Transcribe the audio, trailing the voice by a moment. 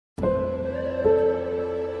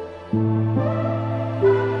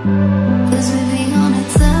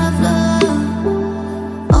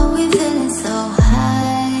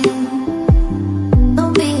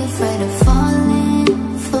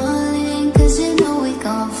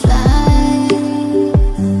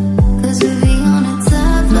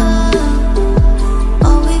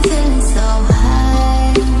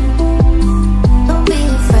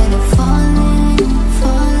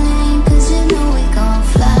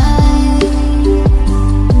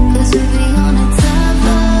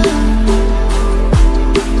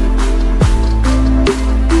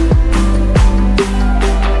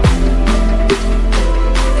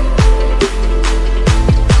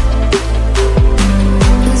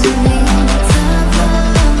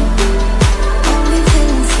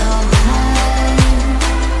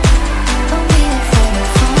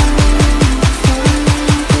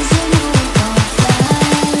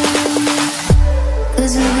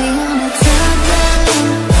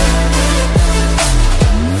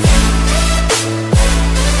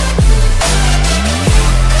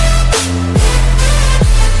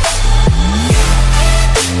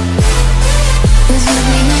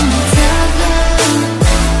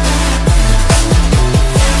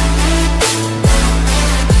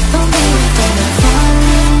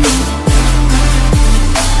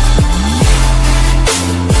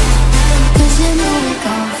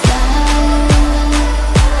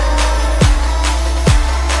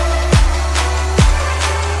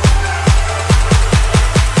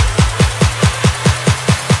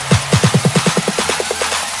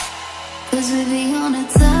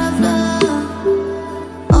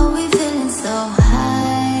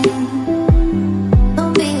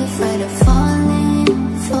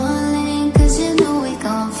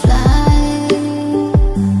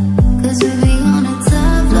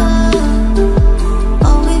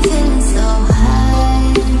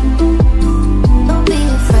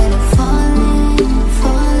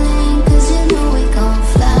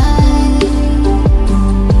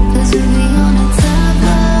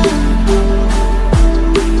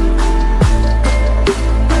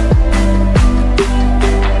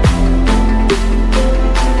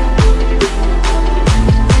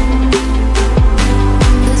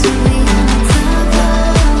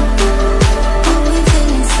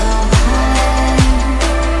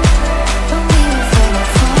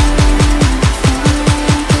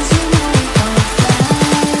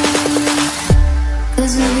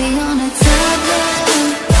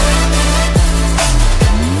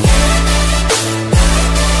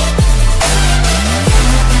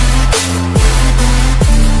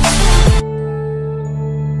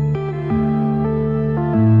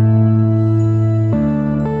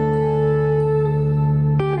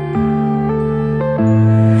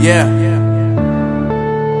Yeah.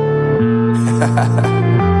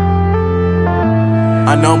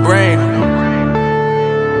 Unknown Brain,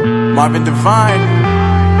 Marvin Divine.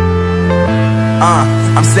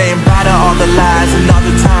 I'm saying bye to all the lies and all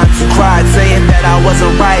the times you cried, saying that I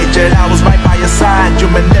wasn't right, yet I was right by your side. You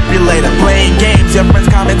manipulator, playing games, your friends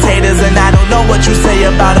commentators, and I don't know what you say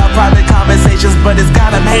about our private conversations, but it's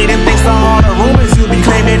got them hating. Thanks to all the rumors you be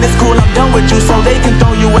claiming. It's cool, I'm done with you, so they can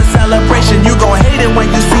throw you a celebration. You gon' hate it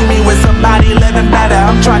when you see me with somebody living better.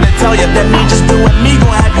 I'm trying to tell you that me just doing me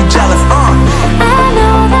gon' have you jealous. I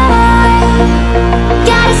know that I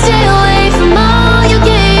gotta stay away from all your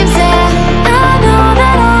games, yeah. I know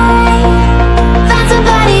that I found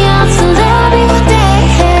somebody else to love me one day,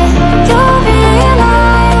 yeah. You'll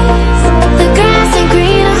realize the grass ain't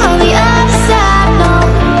greener on the other side, no.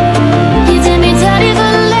 You did me dirty for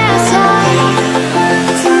the last time,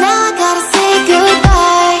 so now I gotta say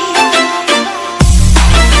goodbye.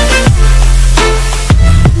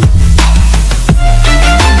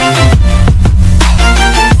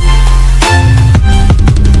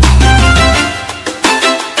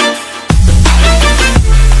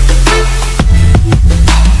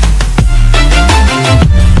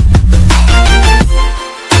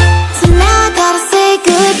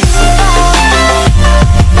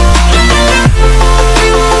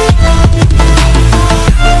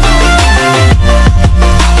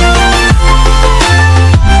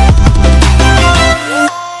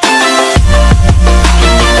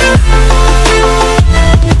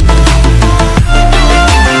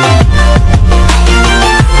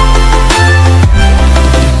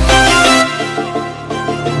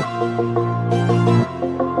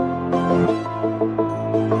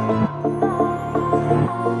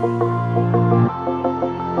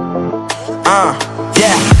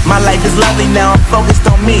 Yeah, my life is lovely now, I'm focused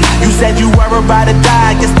on me. You said you were about to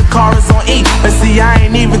die, I guess the car is on E. But see, I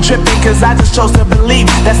ain't even tripping, cause I just chose to believe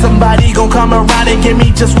that somebody gon' come around and give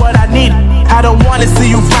me just what I need. I don't wanna see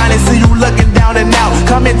you finding, see you looking down and out,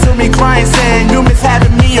 coming to me crying, saying you miss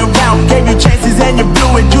having me around. Gave you chances and you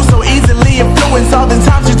blew it, you so easily influenced. All the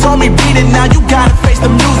times you told me beat it, now you gotta face the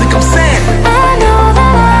music. I'm saying I know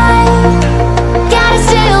that I gotta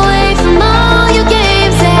stay away from all your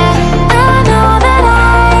games, yeah. I know that I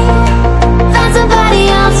found somebody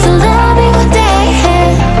else to love me one day,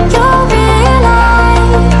 yeah. You'll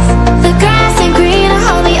realize the grass ain't greener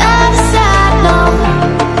on the other side, no.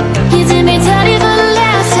 You did me dirty for the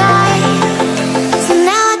last time, so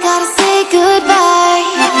now I gotta say goodbye.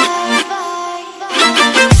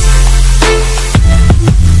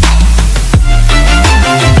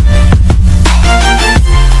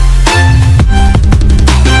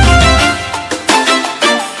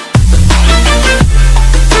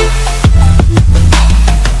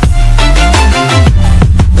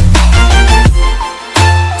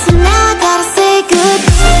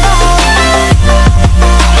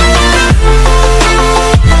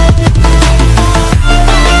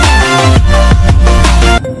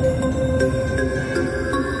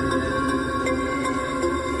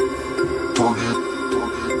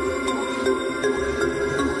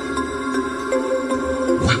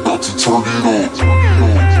 about to turn it up.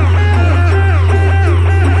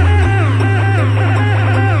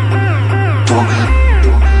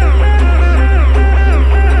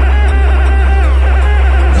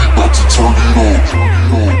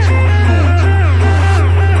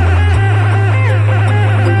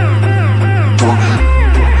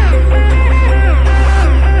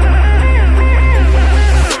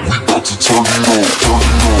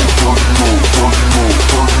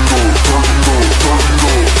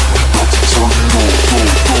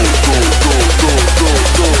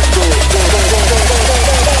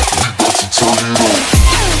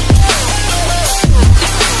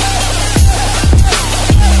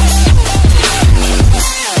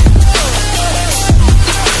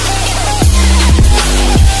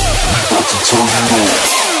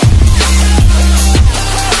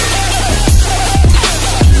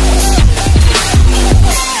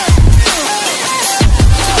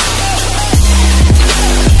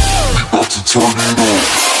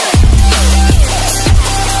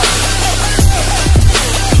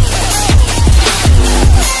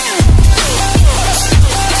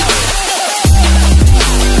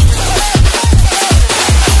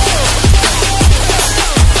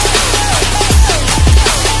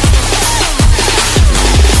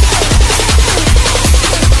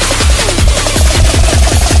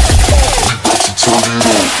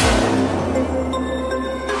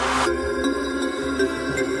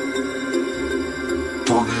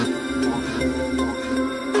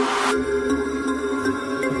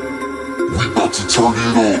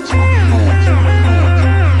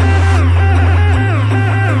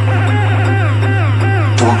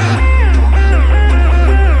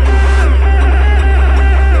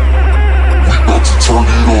 Turn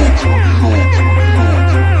it up.